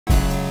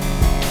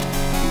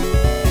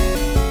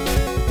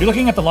You're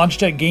looking at the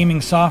Logitech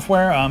gaming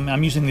software.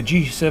 I'm using the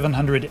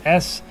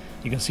G700S.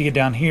 You can see it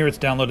down here. It's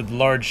downloaded the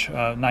large,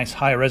 nice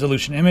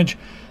high-resolution image.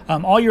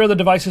 All your other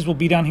devices will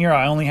be down here.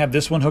 I only have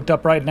this one hooked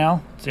up right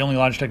now. It's the only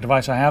Logitech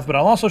device I have, but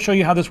I'll also show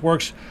you how this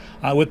works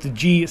with the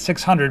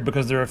G600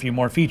 because there are a few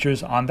more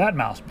features on that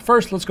mouse. But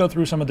first, let's go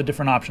through some of the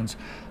different options.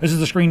 This is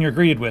the screen you're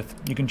greeted with.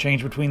 You can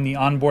change between the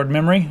onboard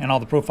memory and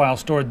all the profiles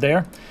stored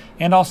there,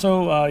 and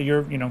also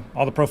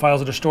all the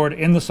profiles that are stored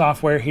in the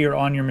software here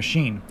on your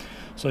machine.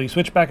 So you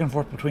switch back and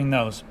forth between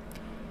those.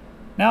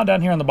 Now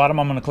down here on the bottom,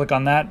 I'm going to click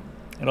on that.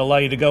 It'll allow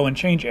you to go and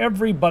change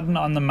every button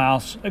on the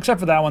mouse, except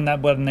for that one.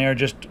 That button there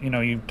just,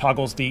 you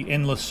toggles the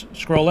endless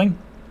scrolling.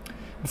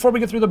 Before we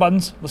get through the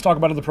buttons, let's talk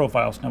about the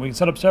profiles. Now we can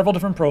set up several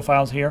different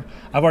profiles here.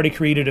 I've already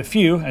created a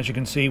few, as you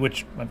can see,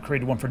 which I've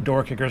created one for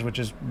door kickers, which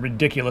is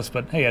ridiculous,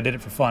 but hey, I did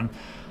it for fun.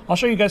 I'll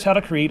show you guys how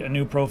to create a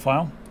new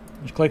profile.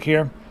 Just click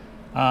here.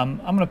 I'm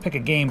going to pick a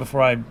game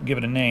before I give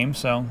it a name.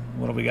 So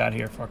what do we got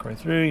here? Far Cry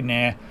 3?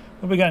 Nah.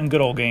 What do we got in good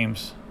old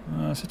games?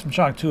 System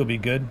Shock 2 would be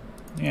good.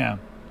 Yeah.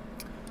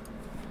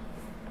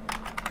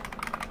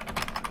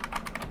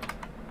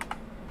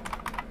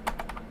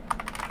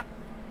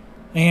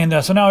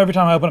 And so now every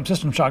time I open up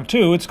System Shock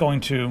 2, it's going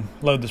to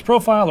load this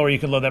profile, or you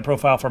can load that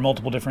profile for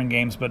multiple different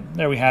games, but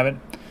there we have it.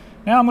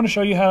 Now I'm going to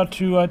show you how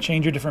to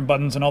change your different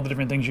buttons and all the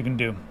different things you can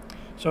do.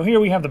 So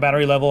here we have the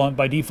battery level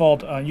by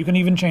default. You can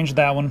even change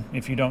that one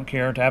if you don't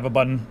care to have a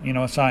button,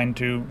 assigned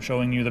to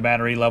showing you the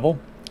battery level.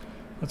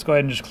 Let's go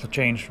ahead and just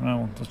change.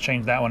 Well, let's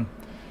change that one.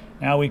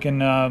 Now we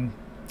can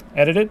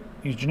edit it,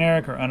 use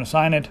generic or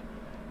unassign it.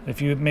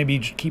 If you maybe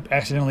keep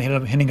accidentally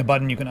hitting a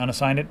button, you can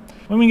unassign it.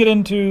 When we get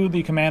into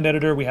the command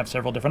editor, we have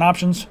several different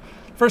options.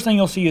 First thing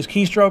you'll see is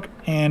keystroke,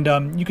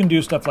 and you can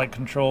do stuff like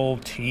Control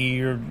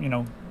T or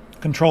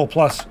Control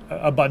plus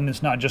a button.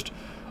 It's not just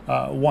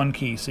one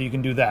key, so you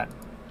can do that.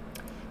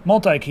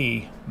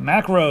 Multi-key,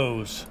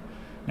 macros.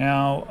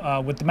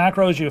 Now with the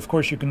macros, of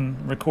course you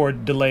can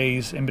record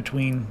delays in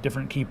between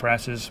different key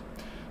presses.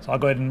 So I'll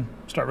go ahead and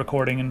start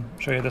recording and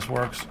show you how this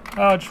works.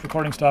 Just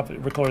recording stuff. It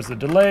records the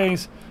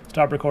delays.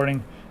 Stop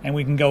recording, and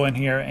we can go in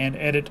here and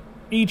edit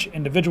each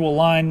individual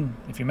line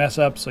if you mess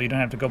up, so you don't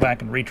have to go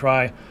back and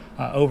retry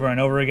over and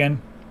over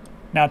again.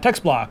 Now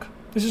text block.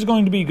 This is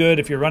going to be good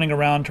if you're running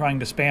around trying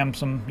to spam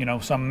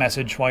some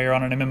message while you're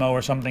on an MMO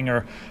or something,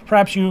 or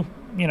perhaps I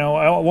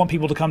want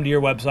people to come to your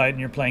website and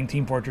you're playing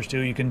Team Fortress 2.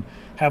 You can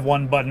have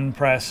one button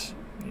press,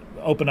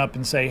 open up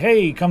and say,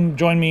 hey, come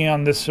join me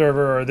on this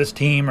server or this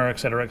team, or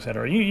etc.,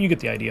 etc. You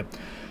get the idea.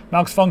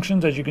 Mouse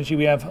functions, as you can see,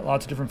 we have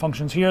lots of different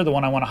functions here. The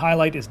one I want to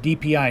highlight is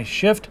DPI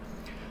shift.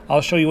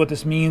 I'll show you what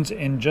this means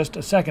in just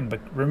a second,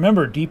 but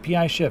remember,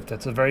 DPI shift,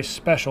 that's a very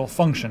special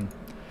function.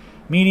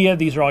 Media,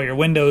 these are all your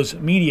Windows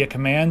media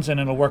commands, and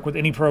it'll work with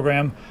any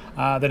program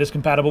that is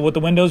compatible with the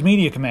Windows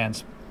media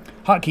commands.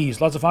 Hotkeys,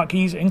 lots of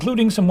hotkeys,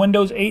 including some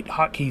Windows 8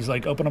 hotkeys,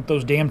 like open up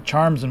those damn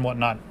charms and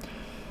whatnot.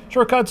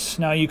 Shortcuts,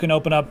 now you can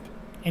open up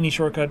any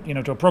shortcut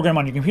to a program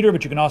on your computer,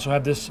 but you can also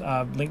have this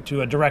linked to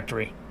a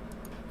directory.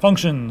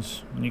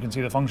 Functions, and you can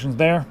see the functions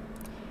there,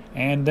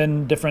 and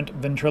then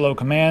different Ventrilo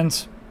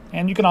commands.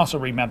 And you can also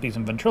remap these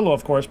in Ventrilo,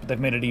 of course, but they've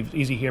made it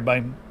easy here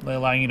by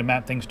allowing you to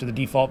map things to the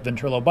default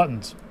Ventrilo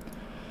buttons.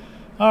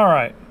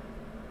 Alright,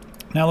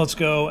 now let's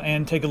go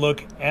and take a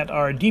look at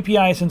our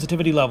DPI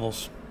sensitivity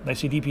levels. They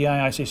say DPI,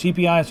 I say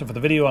CPI, so for the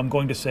video I'm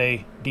going to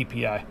say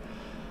DPI.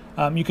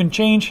 You can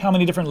change how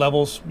many different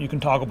levels you can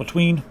toggle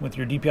between with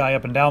your DPI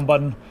up and down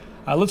button.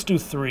 Let's do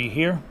 3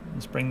 here.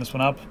 Let's bring this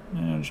one up.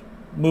 Just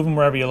move them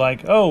wherever you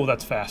like. Oh,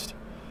 that's fast.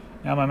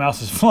 Now my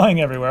mouse is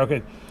flying everywhere.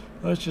 Okay,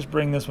 let's just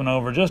bring this one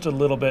over just a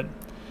little bit.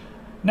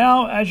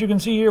 Now, as you can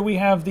see here, we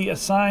have the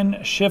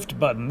assign shift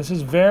button. This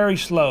is very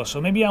slow,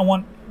 so maybe I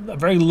want a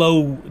very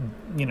low,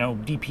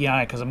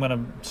 DPI because I'm going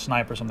to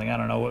snipe or something. I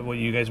don't know what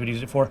you guys would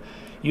use it for.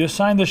 You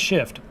assign the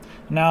shift.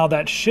 Now,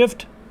 that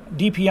shift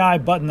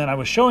DPI button that I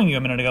was showing you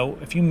a minute ago,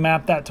 if you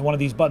map that to one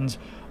of these buttons,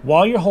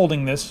 while you're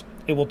holding this,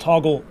 it will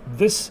toggle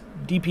this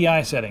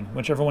DPI setting,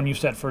 whichever one you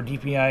set for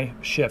DPI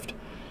shift.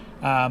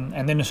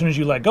 And then as soon as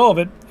you let go of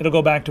it, it'll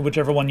go back to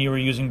whichever one you were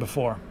using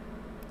before.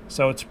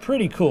 So it's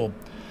pretty cool.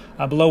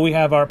 Below we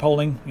have our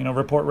polling,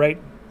 report rate.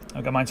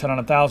 I've got mine set on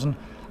 1,000.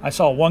 I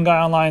saw one guy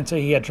online say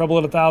he had trouble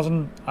at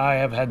 1,000. I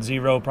have had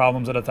 0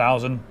 problems at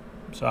 1,000,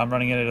 so I'm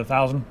running it at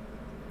 1,000.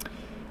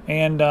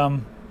 And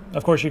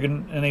of course, you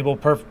can enable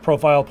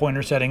profile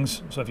pointer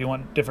settings. So if you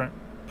want different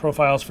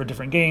profiles for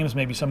different games,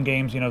 maybe some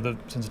games, the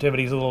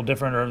sensitivity is a little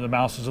different or the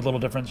mouse is a little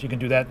different, so you can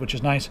do that, which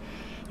is nice.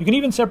 You can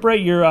even separate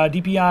your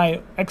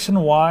DPI X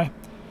and Y.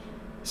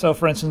 So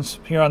for instance,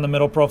 here on the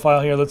middle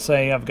profile here, let's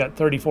say I've got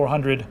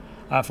 3,400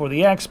 for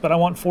the X, but I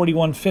want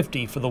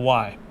 4,150 for the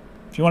Y.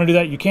 If you want to do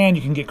that, you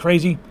can get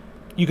crazy.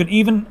 You can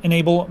even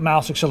enable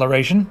mouse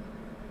acceleration.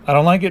 I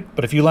don't like it,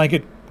 but if you like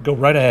it, go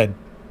right ahead.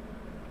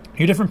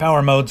 Your different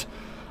power modes.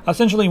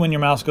 Essentially, when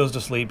your mouse goes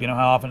to sleep,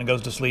 how often it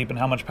goes to sleep and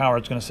how much power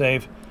it's going to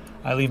save.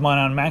 I leave mine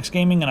on max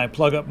gaming and I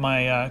plug up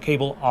my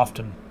cable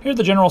often. Here are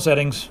the general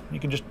settings. You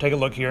can just take a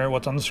look here at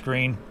what's on the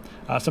screen.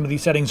 Some of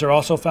these settings are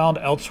also found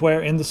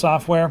elsewhere in the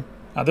software.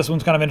 This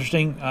one's kind of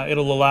interesting.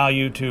 It'll allow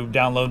you to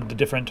download the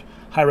different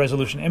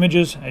high-resolution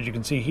images, as you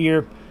can see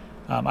here.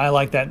 I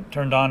like that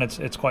turned on.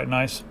 It's quite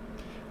nice.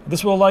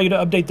 This will allow you to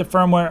update the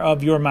firmware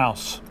of your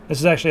mouse. This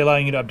is actually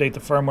allowing you to update the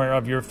firmware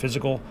of your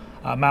physical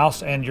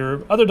mouse, and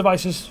your other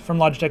devices from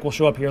Logitech will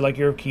show up here, like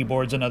your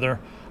keyboards and other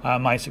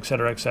mice,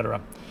 etc.,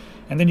 etc.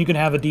 And then you can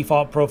have a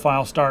default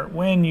profile start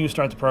when you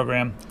start the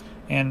program,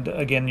 and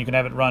again, you can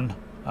have it run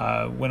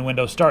when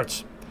Windows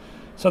starts.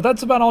 So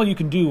that's about all you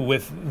can do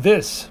with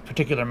this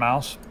particular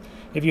mouse.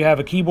 If you have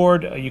a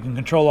keyboard, you can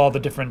control all the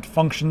different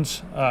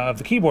functions of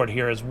the keyboard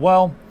here as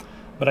well.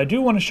 But I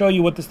do want to show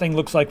you what this thing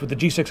looks like with the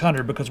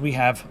G600, because we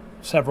have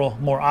several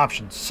more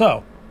options.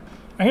 So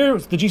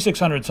here's the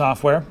G600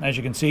 software, as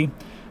you can see.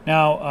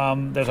 Now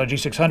there's our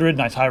G600,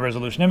 nice high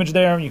resolution image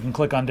there. You can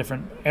click on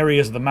different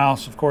areas of the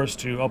mouse, of course,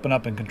 to open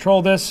up and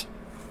control this.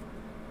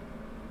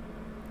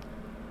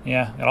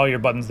 Yeah, got all your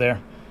buttons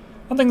there.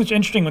 One thing that's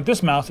interesting with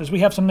this mouse is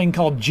we have something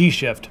called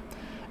G-Shift.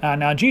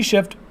 Now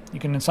G-Shift, you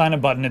can assign a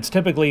button. It's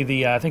typically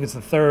the, I think it's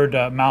the third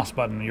mouse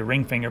button, your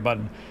ring finger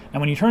button. And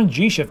when you turn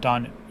G-Shift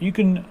on, you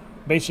can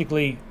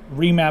basically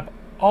remap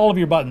all of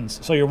your buttons.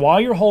 So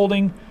while you're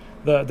holding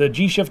the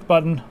G-Shift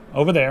button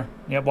over there,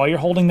 while you're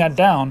holding that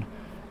down,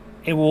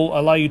 it will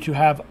allow you to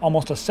have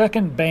almost a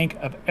second bank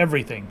of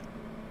everything.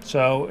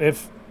 So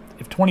if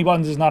 20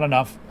 buttons is not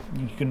enough,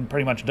 you can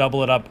pretty much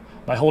double it up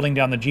by holding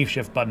down the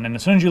G-Shift button. And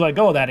as soon as you let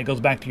go of that, it goes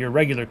back to your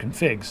regular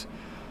configs.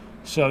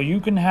 So you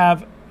can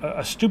have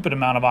a stupid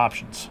amount of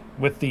options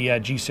with the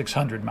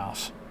G600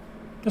 mouse.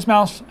 This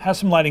mouse has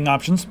some lighting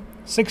options,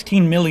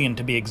 16 million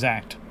to be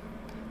exact.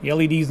 The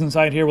LEDs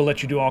inside here will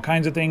let you do all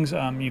kinds of things.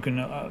 You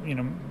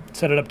can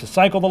set it up to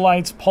cycle the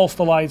lights, pulse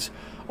the lights,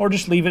 or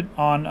just leave it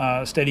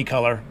on steady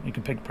color. You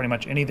can pick pretty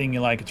much anything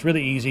you like. It's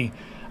really easy.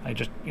 I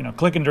just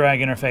click and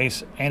drag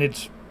interface, and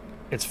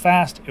it's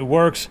fast. It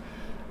works.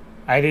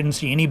 I didn't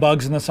see any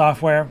bugs in the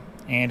software,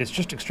 and it's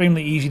just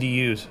extremely easy to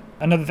use.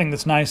 Another thing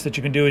that's nice that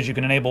you can do is you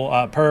can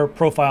enable per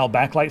profile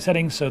backlight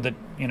settings, so that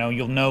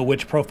you'll know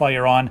which profile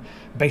you're on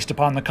based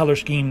upon the color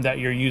scheme that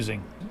you're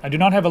using. I do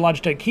not have a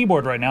Logitech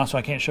keyboard right now, so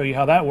I can't show you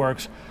how that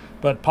works,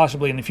 but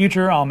possibly in the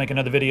future I'll make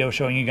another video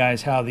showing you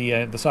guys how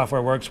the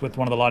software works with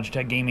one of the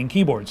Logitech gaming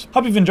keyboards.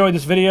 Hope you've enjoyed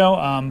this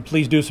video.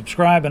 Please do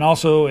subscribe, and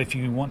also if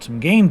you want some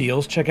game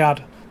deals, check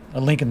out a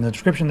link in the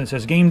description that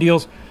says game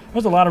deals.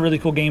 There's a lot of really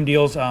cool game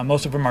deals.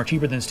 Most of them are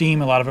cheaper than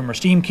Steam. A lot of them are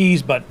Steam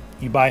keys, but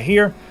you buy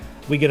here,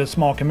 we get a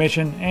small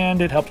commission,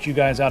 and it helps you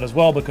guys out as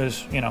well,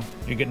 because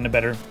you're getting a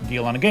better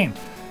deal on a game.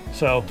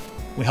 So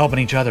we're helping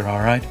each other, all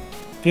right?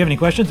 If you have any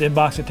questions,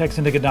 inbox at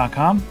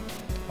techsyndicate.com.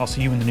 I'll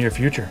see you in the near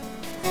future.